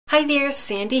Hi there,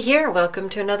 Sandy here. Welcome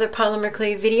to another polymer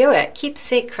clay video at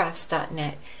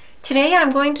keepsakecrafts.net. Today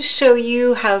I'm going to show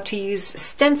you how to use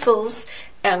stencils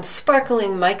and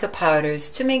sparkling mica powders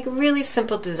to make really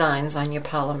simple designs on your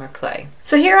polymer clay.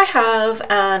 So here I have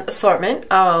an assortment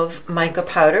of mica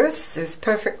powders. There's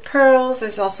Perfect Pearls,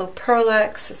 there's also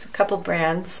Pearlex, there's a couple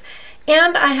brands.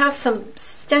 And I have some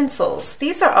stencils.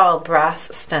 These are all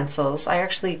brass stencils. I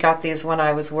actually got these when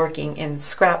I was working in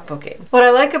scrapbooking. What I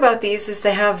like about these is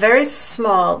they have very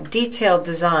small, detailed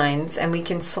designs, and we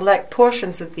can select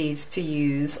portions of these to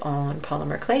use on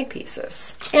polymer clay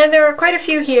pieces. And there are quite a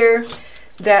few here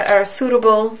that are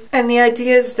suitable. And the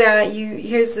idea is that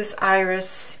here's this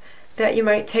iris, that you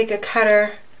might take a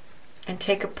cutter and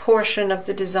take a portion of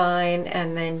the design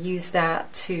and then use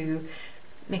that to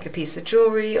make a piece of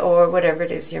jewelry or whatever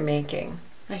it is you're making.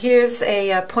 Now here's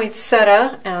a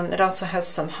poinsettia, and it also has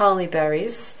some holly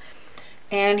berries.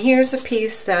 And here's a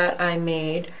piece that I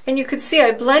made, and you could see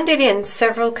I blended in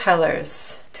several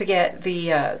colors to get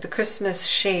the Christmas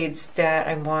shades that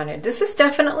I wanted. This is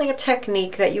definitely a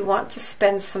technique that you want to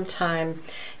spend some time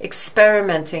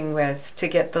experimenting with to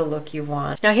get the look you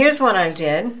want. Now here's one I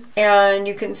did, and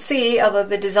you can see, although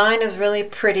the design is really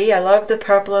pretty, I love the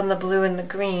purple and the blue and the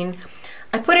green,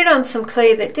 I put it on some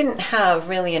clay that didn't have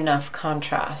really enough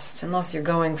contrast. Unless you're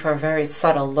going for a very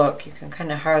subtle look, you can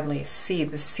kind of hardly see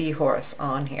the seahorse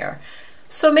on here.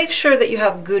 So make sure that you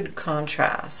have good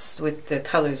contrast with the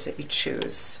colors that you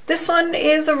choose. This one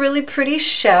is a really pretty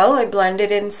shell. I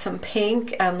blended in some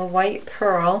pink and the white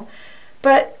pearl,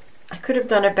 but I could have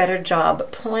done a better job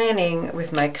planning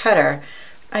with my cutter.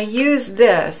 I used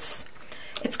this.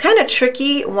 It's kind of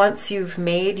tricky once you've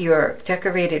made your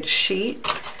decorated sheet.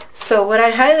 So what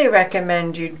I highly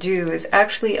recommend you do is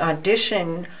actually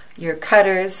audition your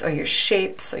cutters or your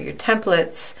shapes or your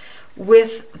templates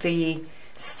with the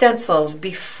stencils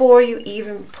before you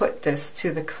even put this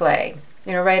to the clay.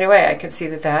 You know, right away I can see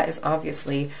that that is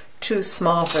obviously too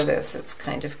small for this. It's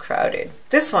kind of crowded.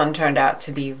 This one turned out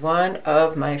to be one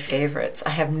of my favorites.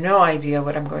 I have no idea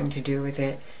what I'm going to do with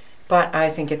it, but I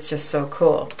think it's just so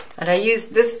cool. And I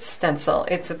used this stencil.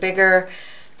 It's a bigger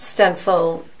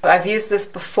stencil. I've used this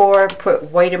before,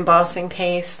 put white embossing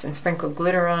paste and sprinkled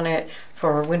glitter on it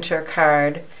for a winter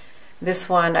card. This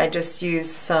one I just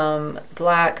used some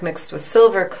black mixed with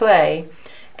silver clay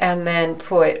and then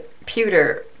put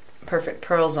pewter Perfect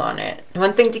Pearls on it.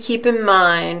 One thing to keep in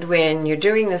mind when you're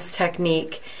doing this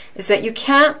technique is that you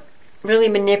can't really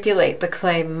manipulate the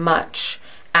clay much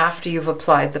after you've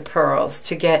applied the pearls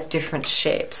to get different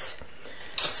shapes.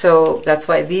 So that's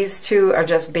why these two are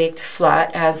just baked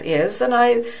flat as is, and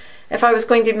if I was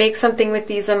going to make something with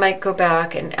these, I might go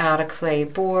back and add a clay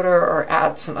border or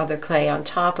add some other clay on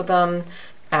top of them,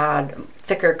 add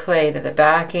thicker clay to the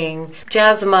backing,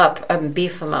 jazz them up and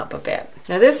beef them up a bit.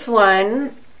 Now this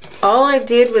one, all I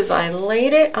did was I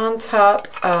laid it on top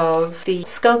of the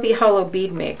Sculpey Hollow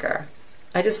Bead Maker.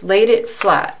 I just laid it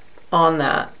flat on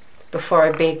that before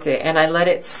I baked it, and I let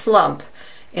it slump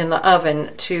in the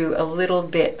oven to a little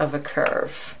bit of a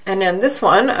curve. And then this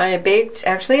one I baked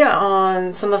actually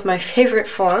on some of my favorite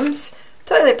forms,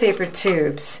 toilet paper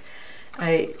tubes.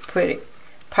 I put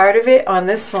part of it on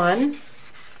this one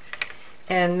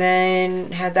and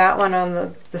then had that one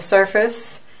on the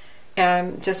surface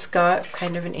and just got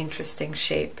kind of an interesting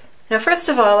shape. Now first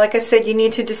of all, like I said, you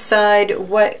need to decide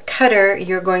what cutter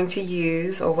you're going to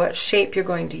use or what shape you're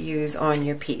going to use on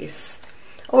your piece.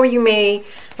 Or you may,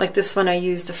 like this one, I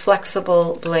used a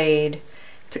flexible blade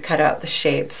to cut out the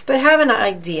shapes, but have an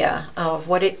idea of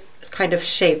what kind of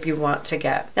shape you want to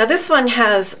get. Now this one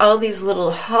has all these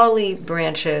little holly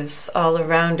branches all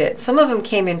around it. Some of them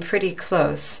came in pretty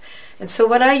close. And so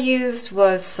what I used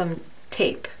was some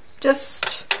tape,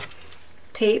 just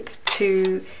tape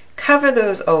to cover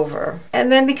those over.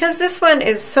 And then because this one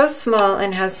is so small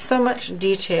and has so much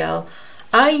detail,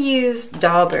 I used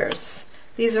daubers.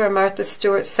 These are a Martha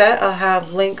Stewart set. I'll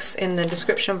have links in the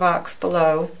description box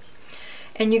below.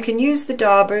 And you can use the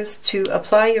daubers to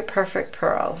apply your Perfect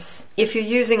Pearls. If you're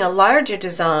using a larger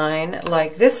design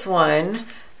like this one,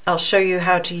 I'll show you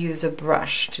how to use a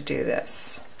brush to do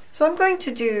this. So I'm going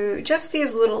to do just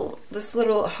this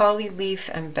little holly leaf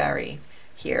and berry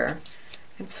here.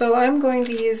 And so I'm going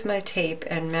to use my tape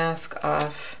and mask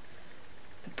off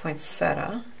the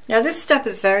poinsettia. Now this step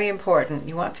is very important.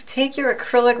 You want to take your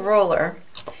acrylic roller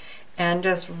and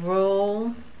just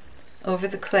roll over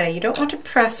the clay. You don't want to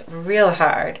press real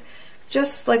hard.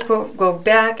 Just like go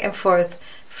back and forth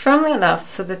firmly enough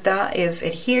so that that is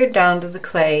adhered down to the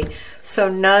clay so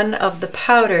none of the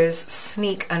powders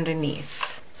sneak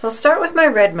underneath. So I'll start with my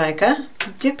red mica.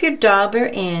 Dip your dauber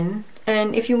in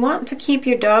And if you want to keep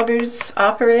your daubers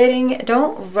operating,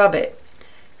 don't rub it,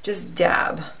 just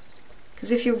dab.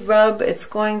 Because if you rub, it's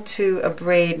going to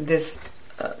abrade this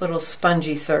little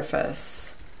spongy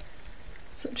surface.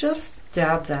 So just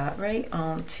dab that right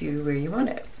onto where you want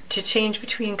it. To change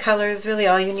between colors, really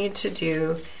all you need to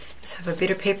do is have a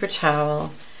bit of paper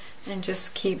towel and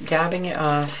just keep dabbing it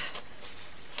off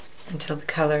until the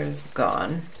color is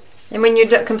gone. And when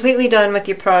you're completely done with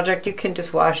your project, you can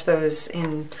just wash those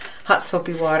in hot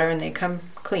soapy water and they come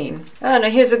clean. Oh, now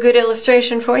here's a good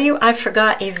illustration for you. I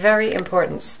forgot a very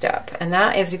important step, and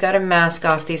that is you got to mask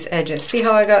off these edges. See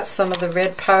how I got some of the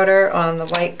red powder on the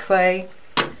white clay?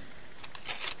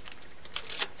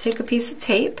 Take a piece of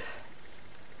tape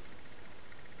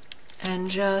and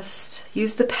just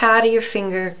use the pad of your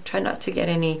finger. Try not to get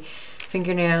any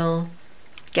fingernail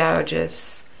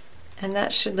gouges. And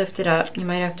that should lift it up. You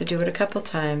might have to do it a couple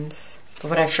times. But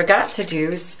what I forgot to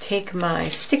do is take my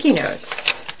sticky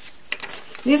notes.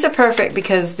 These are perfect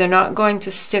because they're not going to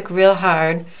stick real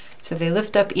hard, so they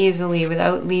lift up easily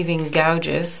without leaving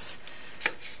gouges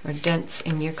or dents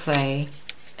in your clay.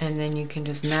 And then you can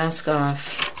just mask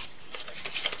off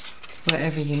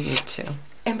wherever you need to.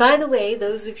 And by the way,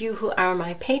 those of you who are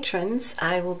my patrons,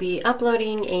 I will be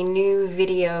uploading a new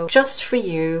video just for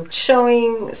you,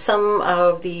 showing some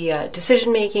of the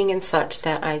decision making and such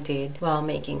that I did while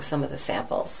making some of the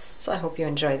samples. So I hope you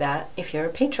enjoy that if you're a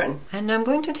patron. And I'm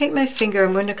going to take my finger,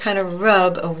 I'm going to kind of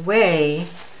rub away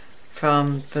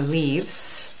from the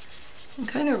leaves and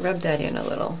kind of rub that in a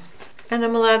little. And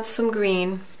then we'll add some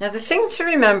green. Now the thing to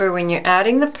remember when you're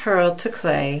adding the pearl to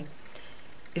clay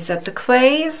is that the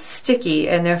clay is sticky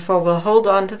and therefore will hold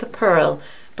on to the pearl,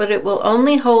 but it will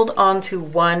only hold on to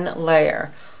one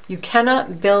layer. You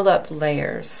cannot build up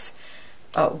layers.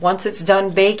 Once it's done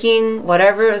baking,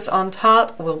 whatever is on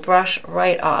top will brush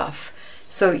right off.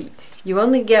 So you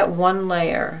only get one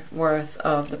layer worth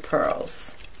of the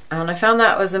pearls. And I found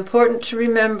that was important to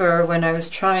remember when I was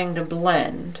trying to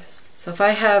blend. So if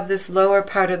I have this lower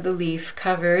part of the leaf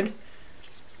covered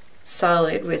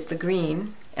solid with the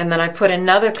green, and then I put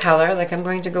another color, like I'm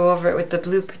going to go over it with the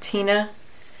blue patina,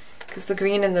 because the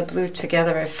green and the blue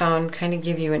together I found kind of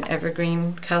give you an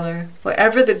evergreen color.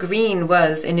 Wherever the green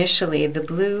was initially, the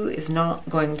blue is not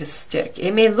going to stick.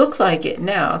 It may look like it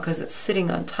now because it's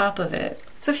sitting on top of it.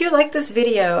 So if you like this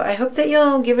video, I hope that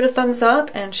you'll give it a thumbs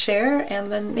up and share, and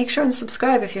then make sure and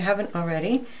subscribe if you haven't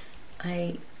already.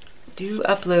 I do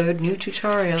upload new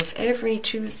tutorials every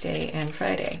Tuesday and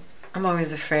Friday. I'm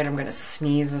always afraid I'm going to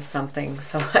sneeze or something,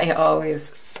 so I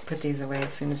always put these away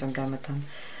as soon as I'm done with them.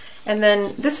 And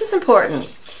then, this is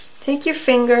important. Take your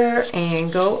finger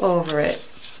and go over it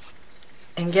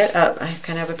and get up. I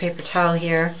kind of have a paper towel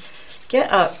here.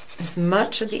 Get up as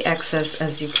much of the excess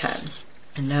as you can.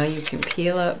 And now you can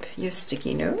peel up your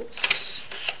sticky notes.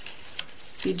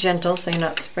 Be gentle so you're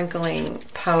not sprinkling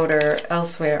powder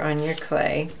elsewhere on your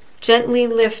clay. Gently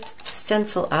lift the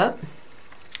stencil up.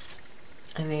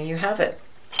 And there you have it.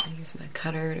 I use my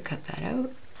cutter to cut that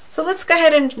out. So let's go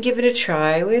ahead and give it a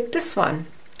try with this one.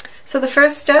 So the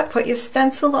first step, put your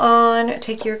stencil on,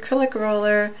 take your acrylic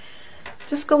roller,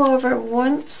 just go over it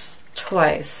once,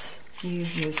 twice.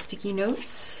 Use your sticky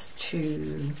notes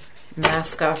to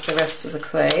mask off the rest of the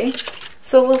clay.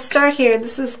 So we'll start here.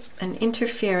 This is an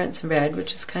interference red,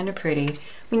 which is kind of pretty.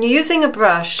 When you're using a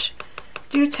brush,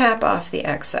 do tap off the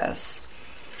excess.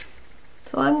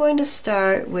 So I'm going to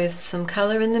start with some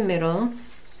color in the middle.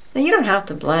 Now you don't have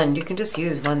to blend, you can just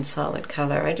use one solid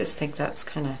color. I just think that's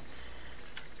kind of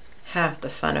half the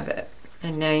fun of it.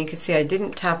 And now you can see I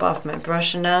didn't tap off my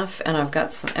brush enough, and I've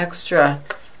got some extra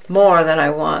more than I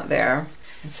want there.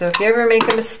 And so if you ever make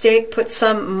a mistake, put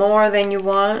some more than you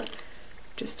want,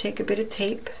 just take a bit of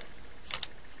tape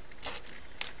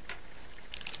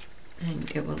and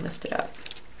it will lift it up.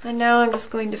 And now I'm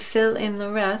just going to fill in the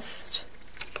rest.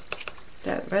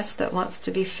 That rest that wants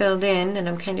to be filled in, and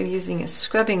I'm kind of using a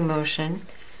scrubbing motion.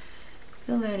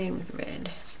 Fill that in with red.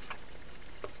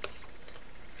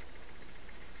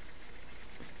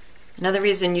 Another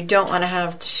reason you don't want to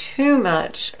have too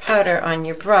much powder on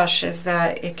your brush is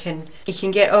that it can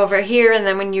get over here, and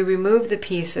then when you remove the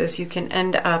pieces you can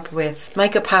end up with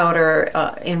mica powder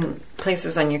in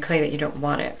places on your clay that you don't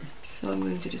want it. So I'm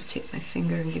going to just take my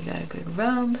finger and give that a good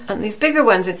rub. On these bigger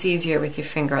ones it's easier with your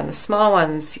finger. On the small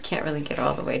ones you can't really get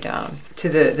all the way down to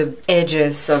the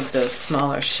edges of the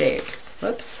smaller shapes.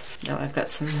 Whoops. Now I've got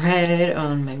some red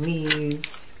on my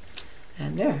leaves.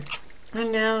 And there.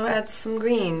 And now add some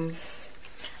greens.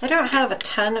 I don't have a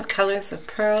ton of colors of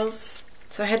pearls,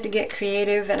 so I had to get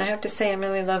creative, and I have to say I'm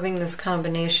really loving this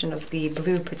combination of the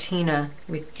blue patina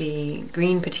with the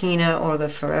green patina or the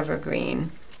forever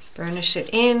green. burnish it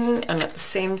in and at the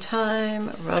same time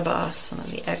rub off some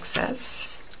of the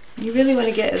excess. You really want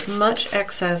to get as much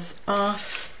excess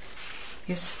off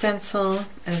your stencil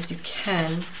as you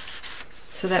can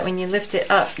so that when you lift it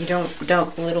up you don't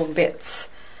dump little bits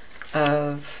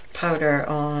of powder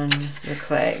on your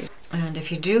clay. And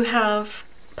if you do have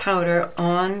powder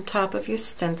on top of your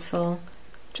stencil,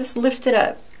 just lift it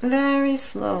up very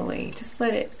slowly. Just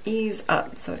let it ease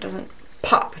up so it doesn't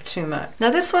pop too much.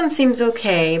 Now this one seems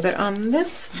okay, but on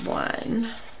this one,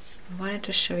 I wanted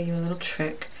to show you a little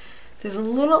trick. There's a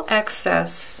little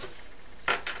excess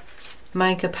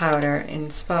mica powder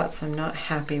in spots I'm not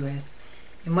happy with.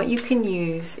 And what you can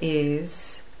use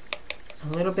is a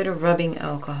little bit of rubbing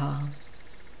alcohol.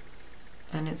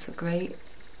 And it's a great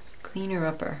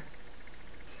cleaner-upper.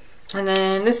 And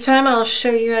then this time I'll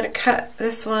show you how to cut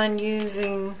this one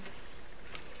using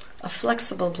a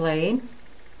flexible blade.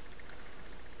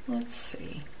 Let's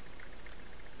see.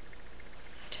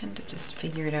 I tend to just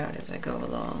figure it out as I go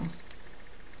along.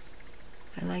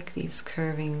 I like these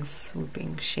curving,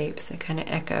 swooping shapes. They kind of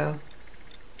echo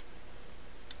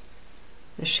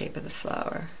the shape of the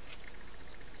flower.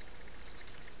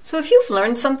 So if you've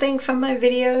learned something from my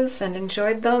videos and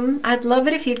enjoyed them, I'd love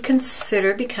it if you'd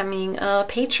consider becoming a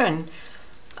patron.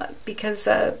 Because,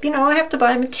 you know, I have to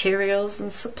buy materials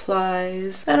and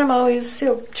supplies, and I'm always,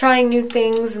 trying new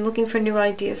things and looking for new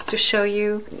ideas to show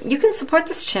you. You can support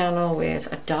this channel with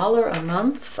 $1 a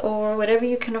month or whatever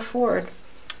you can afford.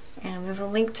 And there's a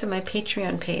link to my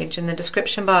Patreon page in the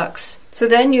description box. So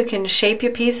then you can shape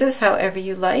your pieces however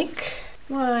you like.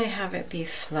 Why have it be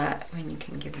flat when you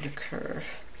can give it a curve?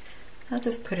 I'll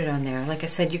just put it on there. Like I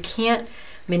said, you can't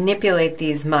manipulate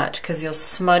these much because you'll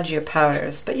smudge your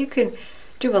powders, but you could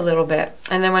do a little bit.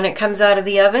 And then when it comes out of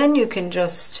the oven, you can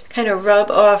just kind of rub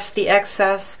off the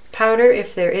excess powder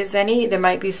if there is any. There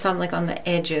might be some like on the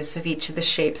edges of each of the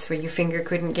shapes where your finger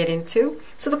couldn't get into.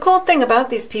 So the cool thing about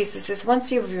these pieces is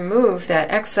once you've removed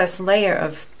that excess layer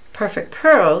of perfect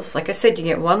pearls, like I said, you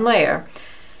get one layer,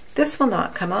 this will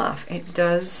not come off. It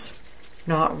does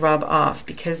not rub off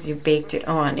because you baked it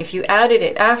on. If you added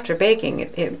it after baking,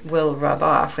 it will rub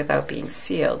off without being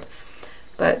sealed.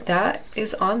 But that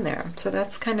is on there, so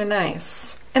that's kind of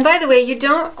nice. And by the way, you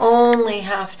don't only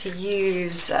have to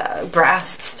use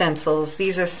brass stencils.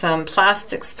 These are some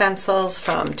plastic stencils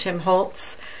from Tim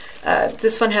Holtz.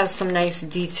 This one has some nice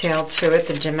detail to it,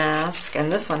 the damask,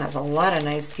 and this one has a lot of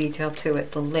nice detail to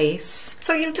it, the lace.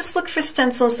 So you just look for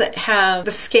stencils that have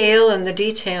the scale and the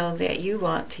detail that you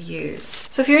want to use.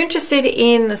 So if you're interested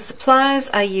in the supplies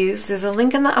I use, there's a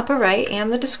link in the upper right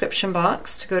and the description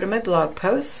box to go to my blog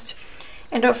post.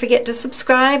 And don't forget to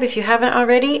subscribe if you haven't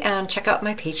already, and check out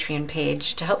my Patreon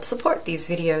page to help support these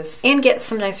videos and get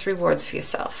some nice rewards for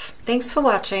yourself. Thanks for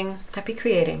watching. Happy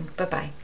creating. Bye-bye.